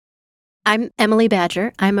I'm Emily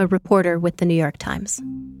Badger. I'm a reporter with the New York Times.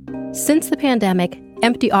 Since the pandemic,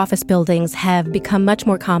 empty office buildings have become much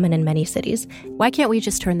more common in many cities. Why can't we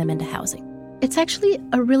just turn them into housing? It's actually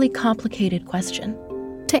a really complicated question.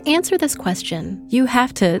 To answer this question, you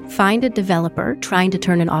have to find a developer trying to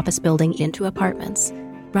turn an office building into apartments,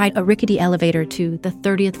 ride a rickety elevator to the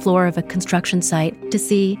 30th floor of a construction site to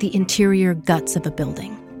see the interior guts of a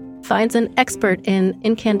building, finds an expert in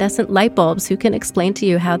incandescent light bulbs who can explain to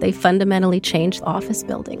you how they fundamentally change office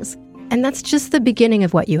buildings. And that's just the beginning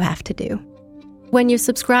of what you have to do. When you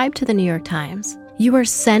subscribe to the New York Times, you are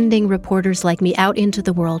sending reporters like me out into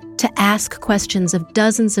the world to ask questions of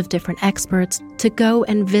dozens of different experts, to go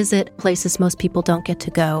and visit places most people don't get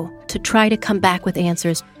to go, to try to come back with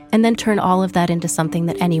answers, and then turn all of that into something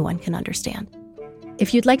that anyone can understand.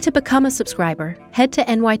 If you'd like to become a subscriber, head to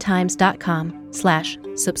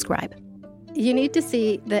nytimes.com/subscribe. You need to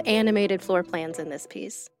see the animated floor plans in this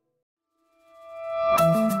piece.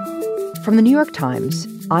 From the New York Times,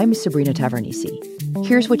 I'm Sabrina Tavernise.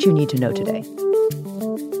 Here's what you need to know today.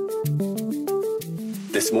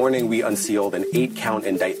 This morning, we unsealed an 8-count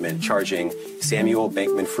indictment charging Samuel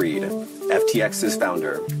Bankman-Fried, FTX's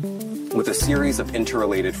founder, with a series of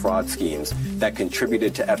interrelated fraud schemes that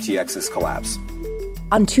contributed to FTX's collapse.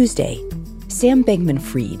 On Tuesday, Sam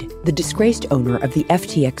Bankman-Fried, the disgraced owner of the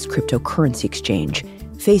FTX cryptocurrency exchange,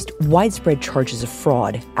 faced widespread charges of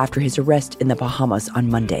fraud after his arrest in the Bahamas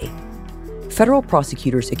on Monday. Federal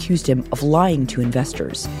prosecutors accused him of lying to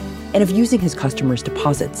investors and of using his customers'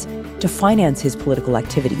 deposits to finance his political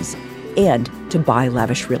activities and to buy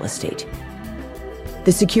lavish real estate.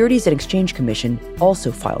 The Securities and Exchange Commission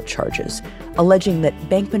also filed charges, alleging that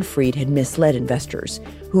Bankman-Fried had misled investors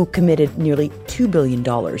who committed nearly $2 billion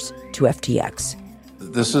to FTX.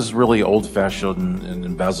 This is really old-fashioned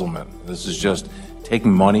embezzlement. This is just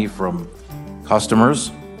taking money from customers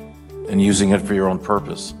and using it for your own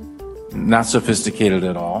purpose. Not sophisticated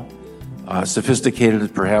at all.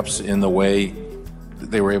 Sophisticated perhaps in the way that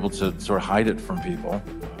they were able to sort of hide it from people.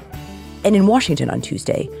 And in Washington on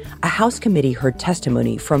Tuesday, a House committee heard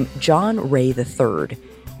testimony from John Ray III,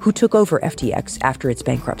 who took over FTX after its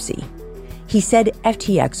bankruptcy. He said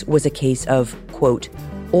FTX was a case of, quote,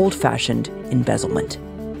 old-fashioned embezzlement.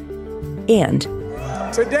 And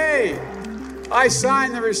today, I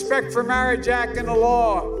sign the Respect for Marriage Act into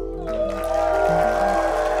law.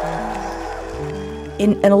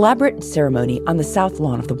 In an elaborate ceremony on the South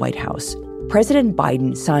Lawn of the White House, President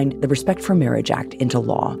Biden signed the Respect for Marriage Act into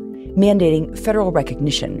law, mandating federal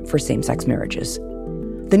recognition for same-sex marriages.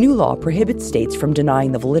 The new law prohibits states from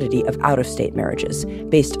denying the validity of out-of-state marriages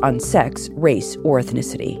based on sex, race, or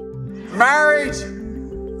ethnicity. Marriage,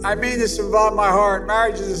 I mean this with all my heart,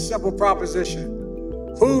 marriage is a simple proposition.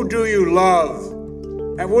 Who do you love?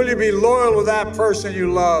 And will you be loyal to that person you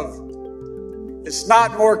love? It's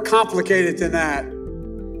not more complicated than that.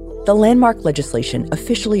 The landmark legislation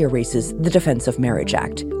officially erases the Defense of Marriage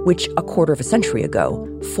Act, which a quarter of a century ago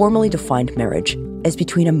formally defined marriage as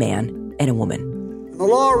between a man and a woman. The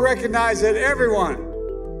law recognizes that everyone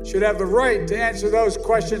should have the right to answer those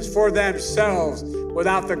questions for themselves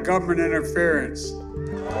without the government interference.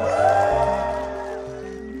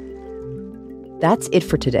 That's it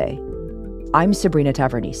for today. I'm Sabrina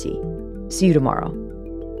Tavernise. See you tomorrow.